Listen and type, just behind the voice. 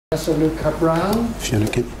Professor Cabral.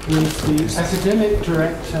 He's the academic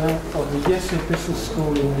director of the IESE Business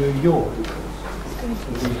School in New York.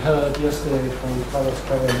 We heard yesterday from Carlos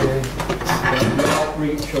Cabral about the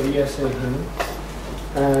outreach of IESE here.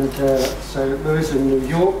 And so Luís in New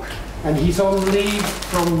York, and he's on leave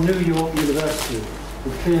from New York University.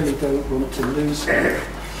 We clearly don't want to lose him.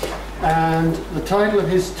 And the title of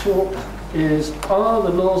his talk is, Are the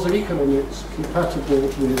Laws of Economics Compatible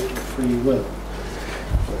with Free Will?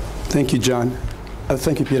 Thank you, John.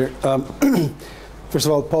 Thank you, Peter. First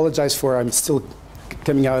of all, apologize for I'm still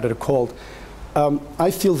coming out of a cold. I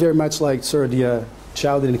feel very much like sort of the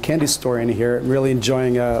child in a candy store in here. I'm really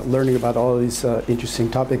enjoying learning about all of these interesting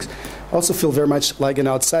topics. I also feel very much like an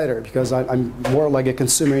outsider because I'm more like a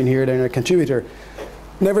consumer in here than a contributor.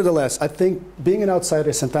 Nevertheless, I think being an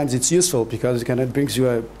outsider sometimes it's useful because it kind of brings you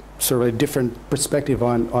a sort of a different perspective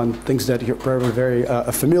on things that you're probably very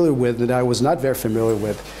familiar with that I was not very familiar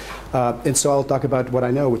with. And so I'll talk about what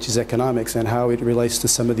I know, which is economics, and how it relates to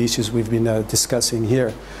some of the issues we've been discussing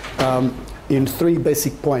here. In three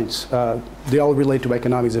basic points. They all relate to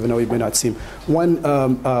economics, even though it may not seem. One,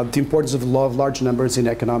 the importance of the law of large numbers in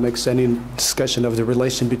economics and in discussion of the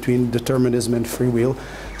relation between determinism and free will.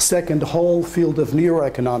 Second, the whole field of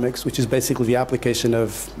neuroeconomics, which is basically the application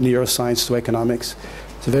of neuroscience to economics.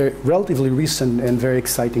 It's a very relatively recent and very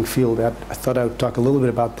exciting field. I thought I would talk a little bit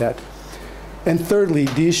about that. And thirdly,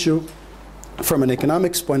 the issue from an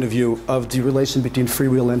economics point of view of the relation between free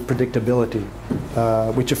will and predictability,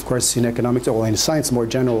 which of course in economics, or in science more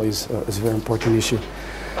generally, is a very important issue.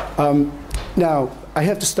 Now, I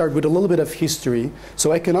have to start with a little bit of history.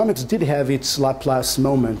 So economics did have its Laplace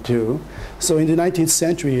moment too. So in the 19th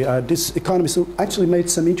century, this economist who actually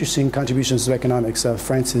made some interesting contributions to economics,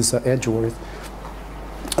 Francis Edgeworth,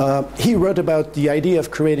 he wrote about the idea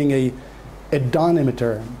of creating a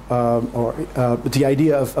denominator, or the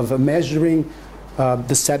idea of measuring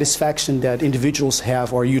the satisfaction that individuals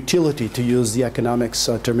have, or utility, to use the economics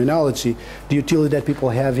terminology, the utility that people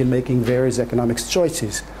have in making various economics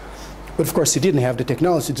choices. But of course, he didn't have the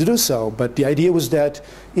technology to do so. But the idea was that,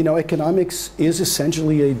 you know, economics is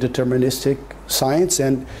essentially a deterministic science,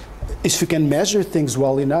 and if you can measure things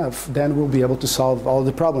well enough, then we'll be able to solve all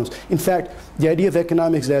the problems. In fact, the idea of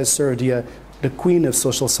economics as sort of the queen of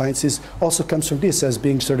social sciences also comes from this, as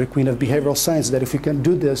being sort of the queen of behavioral science, that if we can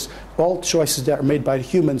do this, all choices that are made by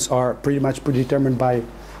humans are pretty much predetermined by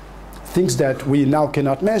things that we now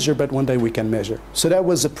cannot measure, but one day we can measure. So that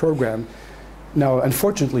was a program. Now,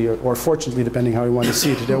 unfortunately, or fortunately, depending how you want to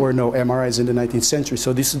see it, there were no MRIs in the 19th century,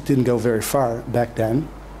 so this didn't go very far back then.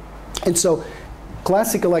 And so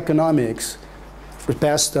classical economics, for the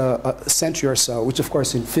past century or so, which of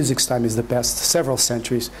course in physics time is the past several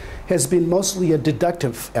centuries, has been mostly a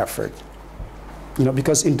deductive effort. You know,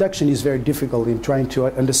 because induction is very difficult in trying to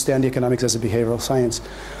understand economics as a behavioral science.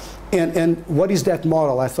 And what is that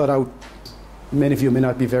model? I thought many of you may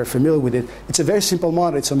not be very familiar with it. It's a very simple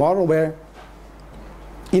model. It's a model where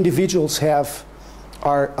individuals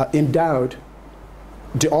are endowed.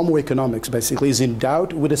 The homo economics basically is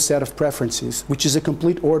endowed with a set of preferences, which is a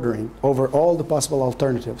complete ordering over all the possible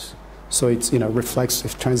alternatives. So it's, you know,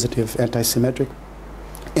 reflexive, transitive, anti-symmetric.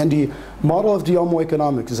 And the model of the homo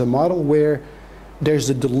economics is a model where there's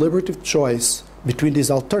a deliberative choice between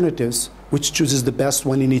these alternatives, which chooses the best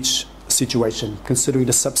one in each situation, considering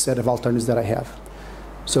the subset of alternatives that I have.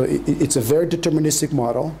 So it's a very deterministic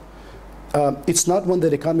model. It's not one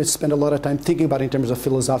that economists spend a lot of time thinking about in terms of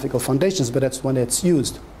philosophical foundations, but that's one that's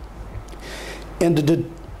used. And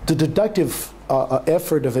the deductive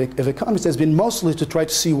effort of economists has been mostly to try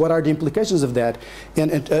to see what are the implications of that,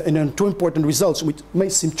 and two important results, which may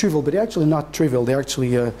seem trivial, but they're actually not trivial. They're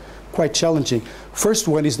actually quite challenging. First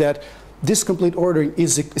one is that this complete ordering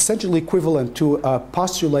is essentially equivalent to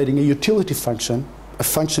postulating a utility function, a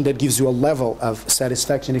function that gives you a level of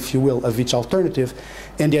satisfaction, if you will, of each alternative,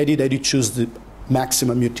 and the idea that you choose the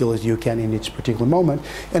maximum utility you can in each particular moment.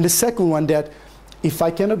 And the second one, that if I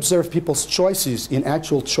can observe people's choices in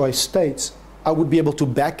actual choice states, I would be able to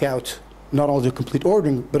back out not only the complete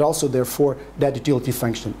ordering, but also, therefore, that utility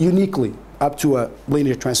function, uniquely, up to a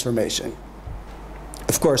linear transformation.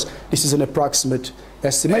 Of course, this is an approximate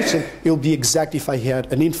estimation. It will be exact if I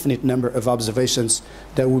had an infinite number of observations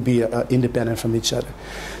that would be independent from each other.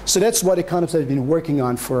 So that's what economists have been working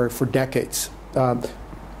on for decades.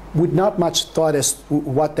 With not much thought as to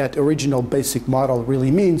what that original basic model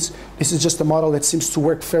really means, this is just a model that seems to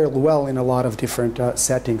work fairly well in a lot of different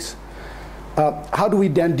settings. How do we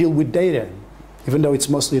then deal with data? Even though it's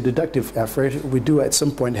mostly a deductive effort, we do at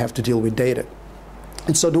some point have to deal with data.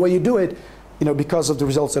 And so the way you do it because of the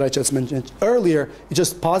results that I just mentioned earlier, you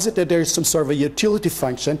just posit that there is some sort of a utility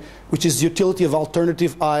function, which is the utility of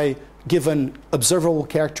alternative I given observable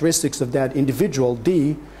characteristics of that individual,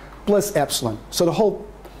 D, plus epsilon. So the whole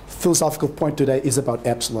philosophical point today is about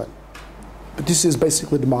epsilon. But this is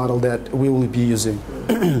basically the model that we will be using.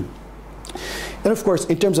 And of course,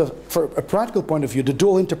 in terms of, for a practical point of view, the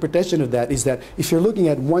dual interpretation of that is that if you're looking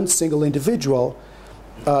at one single individual,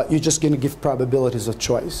 you're just going to give probabilities of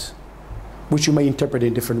choice, which you may interpret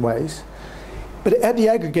in different ways. But at the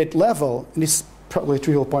aggregate level, and it's probably a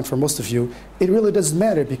trivial point for most of you, it really doesn't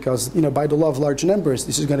matter because, by the law of large numbers,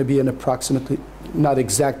 this is going to be an approximately, not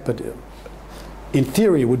exact, but in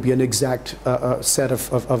theory would be an exact set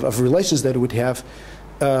of relations that it would have,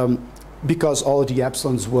 because all of the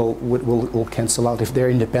epsilons will cancel out if they're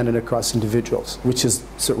independent across individuals, which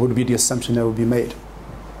would be the assumption that would be made.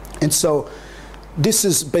 And so this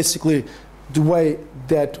is basically the way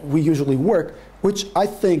that we usually work, which I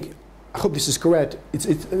hope this is correct.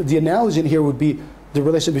 The analogy in here would be the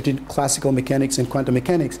relation between classical mechanics and quantum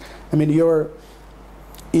mechanics. I mean, you're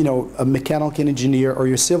a mechanical engineer or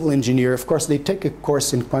you're a civil engineer. Of course, they take a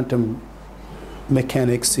course in quantum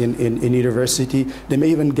mechanics in university. They may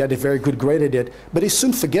even get a very good grade at it, but they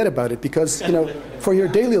soon forget about it because, for your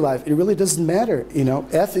daily life, it really doesn't matter.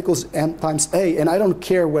 F equals m times a, and I don't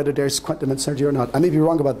care whether there's quantum uncertainty or not. I may be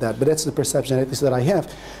wrong about that, but that's the perception, at least that I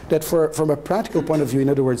have, that from a practical point of view, in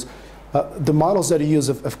other words, the models that you use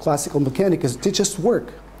of classical mechanics, they just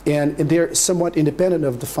work, and they're somewhat independent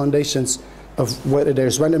of the foundations of whether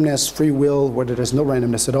there's randomness, free will, whether there's no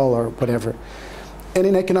randomness at all, or whatever. And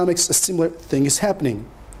in economics, a similar thing is happening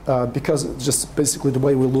because it's just basically the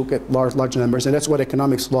way we look at large numbers, and that's what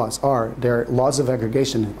economics laws are. They're laws of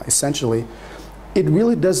aggregation, essentially. It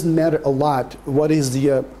really doesn't matter a lot what is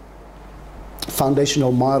the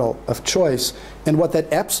foundational model of choice and what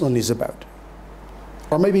that epsilon is about.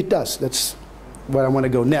 Or maybe it does. That's where I want to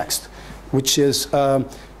go next, which is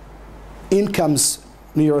in comes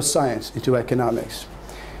neuroscience into economics.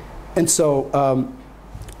 And so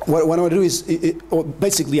what I want to do is,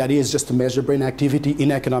 basically the idea is just to measure brain activity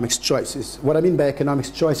in economics choices. What I mean by economics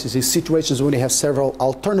choices is situations when you have several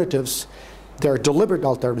alternatives. There are deliberate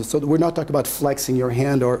alternatives. So we're not talking about flexing your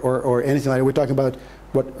hand or anything like that. We're talking about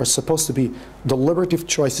what are supposed to be deliberative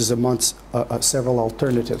choices amongst several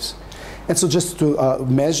alternatives. And so just to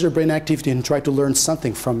measure brain activity and try to learn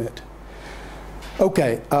something from it.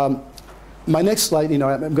 Okay. My next slide,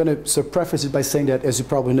 I'm going to sort of preface it by saying that, as you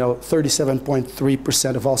probably know,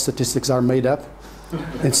 37.3% of all statistics are made up.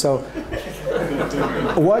 And so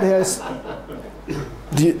what has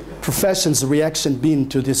the profession's reaction been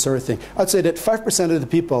to this sort of thing? I'd say that 5% of the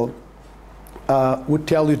people would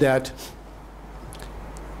tell you that,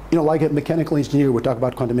 like a mechanical engineer would talk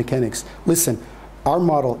about quantum mechanics. Listen, our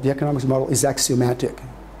model, the economics model, is axiomatic.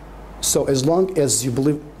 So as long as you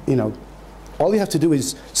believe, all you have to do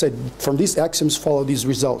is say, from these axioms follow these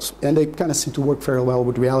results. And they kind of seem to work very well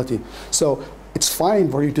with reality. So it's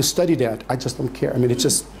fine for you to study that. I just don't care. I mean, it's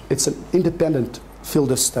an independent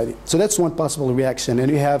field of study. So that's one possible reaction.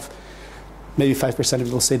 And you have maybe 5% of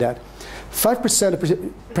people say that.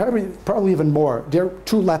 5%, probably even more, they're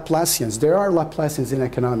true Laplacians. There are Laplacians in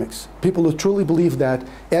economics. People who truly believe that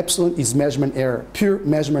epsilon is measurement error, pure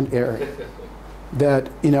measurement error. That,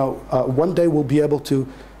 one day we'll be able to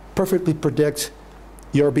perfectly predict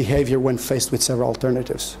your behavior when faced with several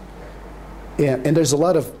alternatives. And there's a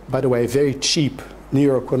lot of, by the way, very cheap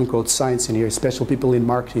quote-unquote science in here, especially people in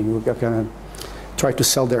marketing who are going to try to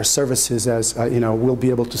sell their services as, we'll be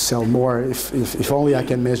able to sell more if only I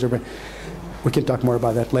can measure. But we can talk more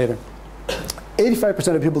about that later.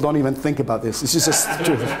 85% of people don't even think about this. It's just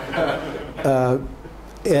true.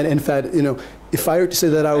 And in fact, if I were to say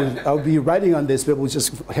that I would be writing on this, people would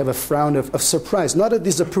just have a frown of surprise. Not a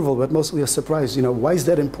disapproval, but mostly a surprise. Why is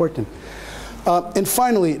that important? And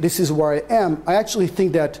finally, this is where I am. I actually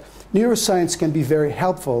think that neuroscience can be very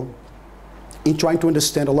helpful in trying to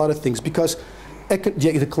understand a lot of things because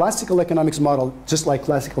the classical economics model, just like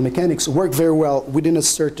classical mechanics, work very well within a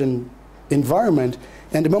certain environment.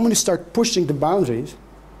 And the moment you start pushing the boundaries,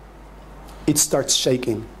 it starts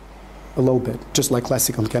shaking a little bit, just like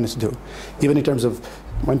classical mechanics do. Even in terms of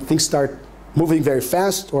when things start moving very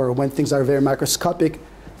fast or when things are very microscopic,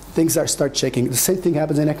 things start shaking. The same thing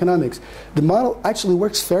happens in economics. The model actually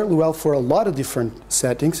works fairly well for a lot of different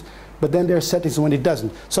settings, but then there are settings when it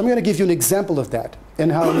doesn't. So I'm going to give you an example of that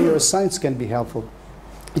and how neuroscience can be helpful.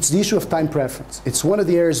 It's the issue of time preference. It's one of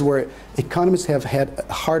the areas where economists have had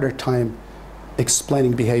a harder time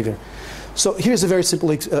explaining behavior. So here's a very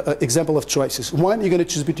simple example of choices. One, you're going to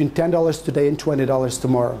choose between $10 today and $20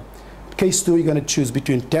 tomorrow. case 2, you're going to choose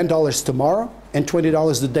between $10 tomorrow and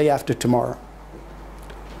 $20 the day after tomorrow.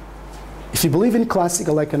 If you believe in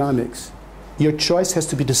classical economics, your choice has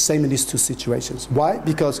to be the same in these two situations. Why?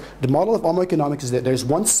 Because the model of homo economics is that there's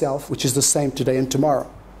one self which is the same today and tomorrow.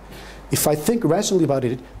 If I think rationally about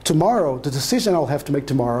it, tomorrow, the decision I'll have to make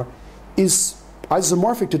tomorrow is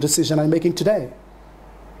isomorphic to the decision I'm making today.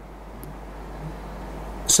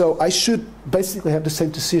 So I should basically have the same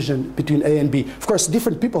decision between A and B. Of course,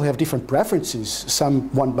 different people have different preferences.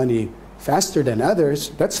 Some want money faster than others.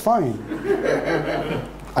 That's fine.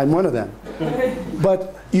 I'm one of them.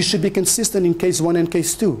 But you should be consistent in case 1 and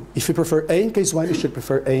case 2. If you prefer A in case 1, you should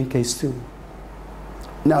prefer A in case 2.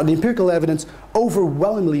 Now, the empirical evidence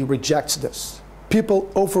overwhelmingly rejects this. People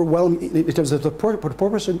overwhelmingly, in terms of the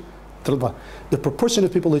proportion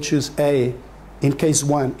of people who choose A in case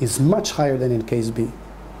 1 is much higher than in case B.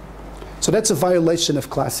 So that's a violation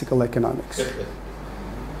of classical economics.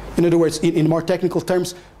 In other words, in more technical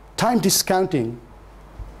terms, time discounting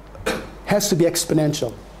has to be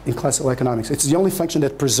exponential in classical economics. It's the only function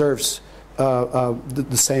that preserves the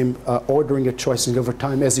same ordering of choicing over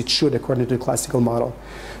time as it should according to the classical model.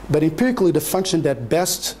 But empirically, the function that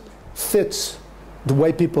best fits the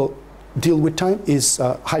way people deal with time is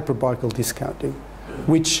hyperbolical discounting,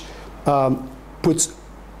 which puts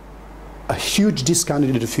a huge discount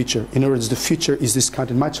into the future. In other words, the future is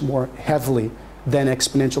discounted much more heavily than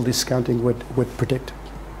exponential discounting would predict.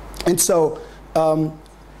 And so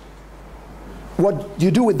what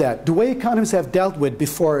you do with that, the way economists have dealt with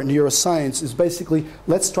before neuroscience is basically,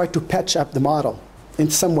 let's try to patch up the model in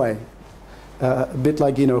some way. A bit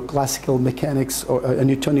like, classical mechanics or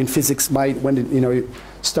Newtonian physics might when you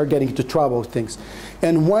start getting into trouble with things.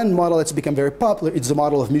 And one model that's become very popular is the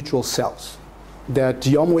model of mutual selves. That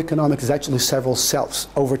the homo economics is actually several selves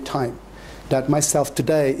over time. That myself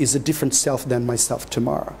today is a different self than myself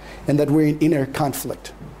tomorrow. And that we're in inner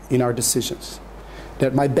conflict in our decisions.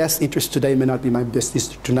 That my best interest today may not be my best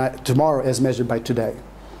interest tomorrow as measured by today.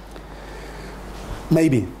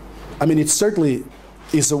 Maybe. I mean, it certainly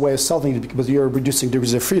is a way of solving it because you're reducing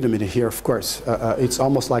degrees of freedom in here, of course. It's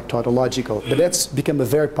almost like tautological. But that's become a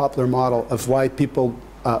very popular model of why people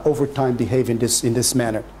over time behave in this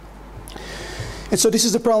manner. And so this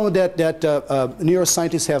is the problem that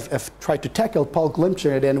neuroscientists have tried to tackle. Paul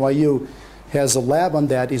Glimcher at NYU has a lab on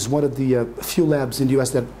that. He's one of the few labs in the US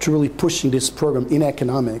that are truly pushing this program in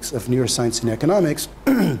economics, of neuroscience in economics.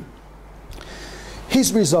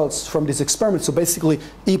 His results from this experiment, so basically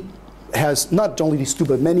he has not only these two,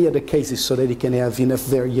 but many other cases so that he can have enough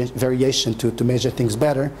variation to measure things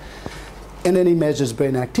better. And then he measures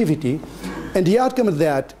brain activity. And the outcome of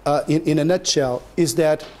that, in a nutshell, is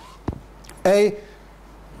that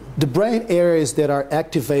the brain areas that are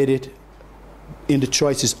activated in the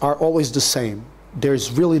choices are always the same.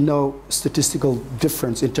 There's really no statistical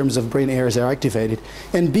difference in terms of brain areas that are activated.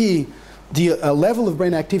 And B, the level of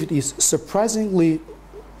brain activity is surprisingly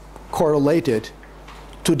correlated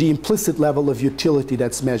to the implicit level of utility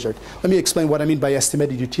that's measured. Let me explain what I mean by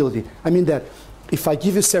estimated utility. I mean that if I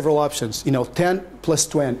give you several options, 10 plus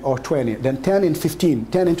 20 or 20, then 10 and 15,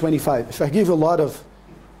 10 and 25, if I give you a lot of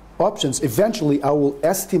options, eventually I'll be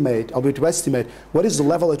able to estimate what is the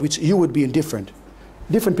level at which you would be indifferent.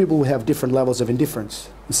 Different people will have different levels of indifference.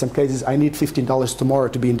 In some cases, I need $15 tomorrow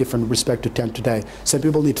to be indifferent with respect to 10 today. Some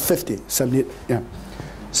people need 50. Some need,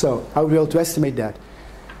 So I will be able to estimate that.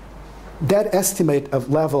 That estimate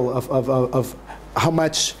of level of how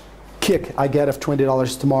much kick I get of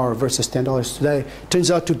 $20 tomorrow versus $10 today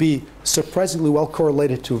turns out to be surprisingly well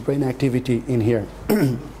correlated to brain activity in here.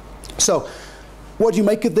 So what do you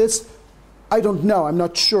make of this? I don't know. I'm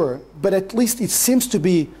not sure. But at least it seems to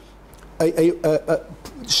be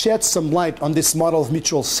shed some light on this model of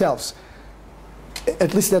mutual selves.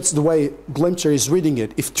 At least that's the way Glimcher is reading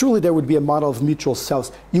it. If truly there would be a model of mutual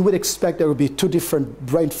selves, you would expect there would be two different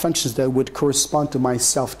brain functions that would correspond to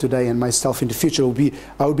myself today and myself in the future.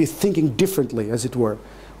 I would be thinking differently, as it were.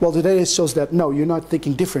 Well, the data shows that, no, you're not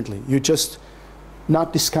thinking differently. You're just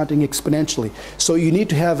not discounting exponentially. So you need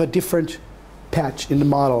to have a different patch in the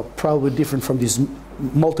model, probably different from this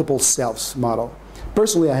multiple selves model.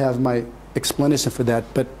 Personally, I have my explanation for that,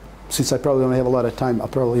 but since I probably don't have a lot of time, I'll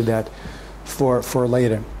probably leave that for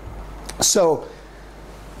later. So,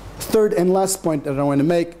 third and last point that I want to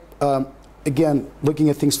make, again, looking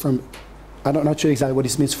at things from, I'm not sure exactly what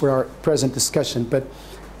this means for our present discussion, but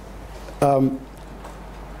from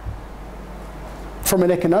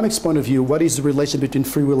an economics point of view, what is the relation between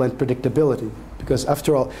free will and predictability? Because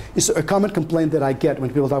after all, it's a common complaint that I get when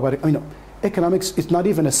people talk about it. economics is not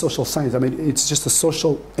even a social science. I mean, it's just a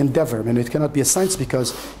social endeavor. I mean, it cannot be a science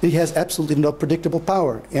because it has absolutely no predictable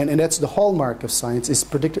power. And that's the hallmark of science.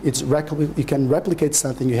 You can replicate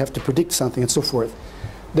something, you have to predict something, and so forth.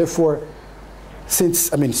 Therefore,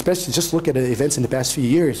 since, I mean, especially just look at the events in the past few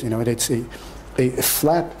years, you know, it's a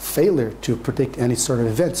flat failure to predict any sort of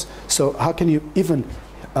events. So how can you even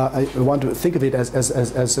I want to think of it as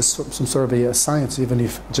some sort of a science, even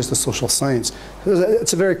if just a social science.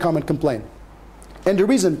 It's a very common complaint. And the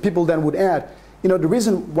reason people then would add, you know, the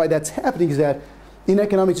reason why that's happening is that in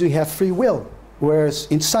economics you have free will, whereas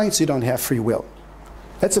in science you don't have free will.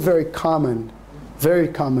 That's a very common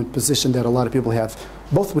position that a lot of people have,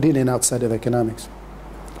 both within and outside of economics.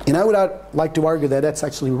 And I would like to argue that that's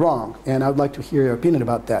actually wrong, and I would like to hear your opinion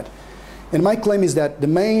about that. And my claim is that the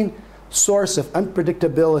main source of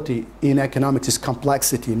unpredictability in economics is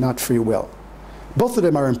complexity, not free will. Both of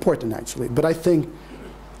them are important, actually, but I think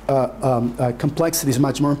complexity is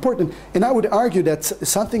much more important. And I would argue that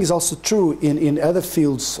something is also true in other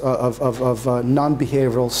fields of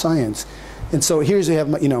non-behavioral science. And so here you have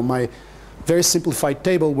my very simplified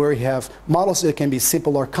table where you have models that can be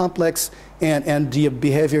simple or complex, and the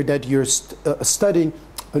behavior that you're studying,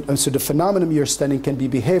 so the phenomenon you're studying can be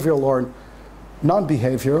behavioral or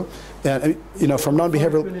non-behavioral. And you know, from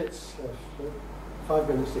non-behavioral. 5 minutes. 5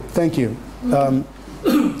 minutes. Thank you.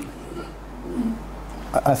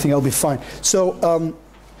 I think I'll be fine. So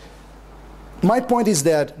my point is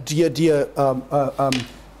that the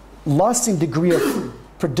loss in degree of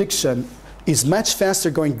prediction is much faster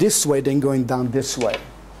going this way than going down this way.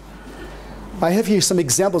 I have here some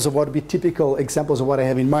examples of what would be typical examples of what I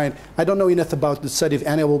have in mind. I don't know enough about the study of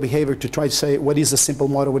animal behavior to try to say what is a simple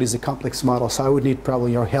model, what is a complex model, so I would need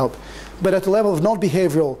probably your help. But at the level of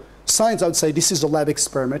non-behavioral science, I would say this is a lab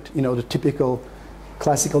experiment, you know, the typical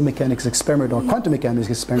classical mechanics experiment or quantum mechanics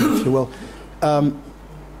experiment, if you will.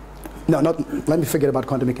 Let me forget about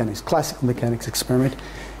quantum mechanics, classical mechanics experiment.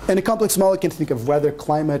 And a complex model, you can think of weather,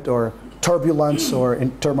 climate, or turbulence, or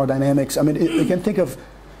in thermodynamics. I mean, you can think of,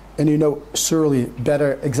 and you know surely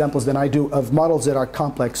better examples than I do, of models that are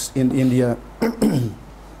complex in the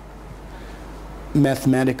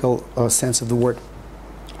mathematical sense of the word.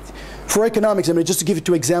 For economics, I mean, just to give you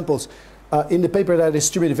 2 examples, in the paper that I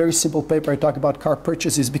distributed, a very simple paper, I talk about car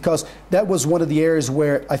purchases, because that was one of the areas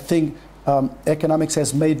where I think economics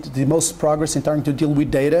has made the most progress in trying to deal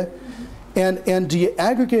with data. And the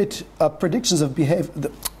aggregate predictions of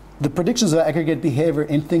behavior, the predictions of aggregate behavior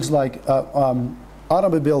in things like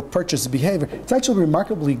automobile purchase behavior, it's actually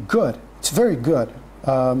remarkably good. It's very good.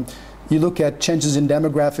 You look at changes in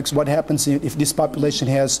demographics, what happens if this population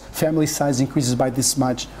has family size increases by this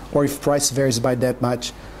much, or if price varies by that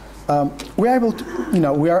much. We are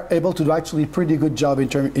able to do actually a pretty good job in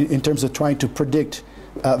terms of trying to predict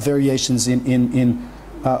variations in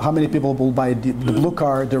how many people will buy the blue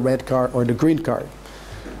car, the red car, or the green car.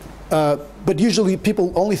 But usually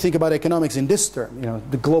people only think about economics in this term, you know,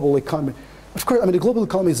 the global economy. Of course, I mean, the global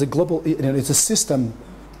economy is a global, you know, it's a system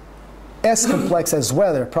as complex as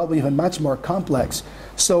weather, probably even much more complex.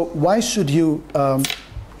 So why should you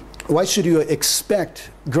expect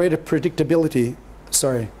greater predictability?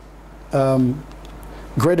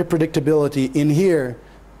 Greater predictability in here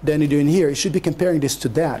than you do in here. You should be comparing this to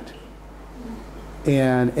that.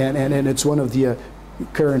 And it's one of the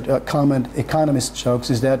current common economist jokes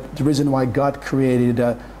is that the reason why God created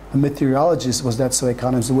a meteorologist was that so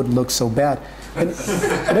economists wouldn't look so bad. And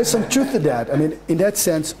there's some truth to that. I mean, in that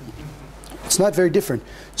sense, it's not very different.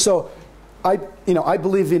 So I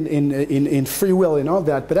believe in free will and all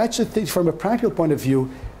that, but I actually think from a practical point of view,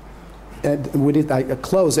 and with it I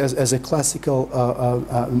close as a classical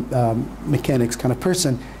mechanics kind of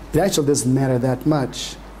person, it actually doesn't matter that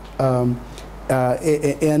much. And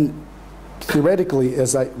theoretically,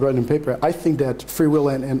 as I wrote in the paper, I think that free will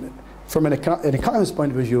and from an economist's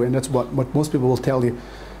point of view, and that's what most people will tell you,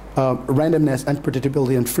 randomness,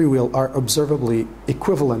 unpredictability, and free will are observably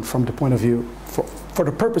equivalent from the point of view for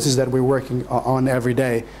the purposes that we're working on every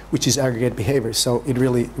day, which is aggregate behavior. So it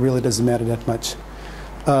really doesn't matter that much.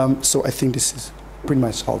 So I think this is pretty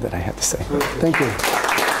much all that I have to say. Thank you.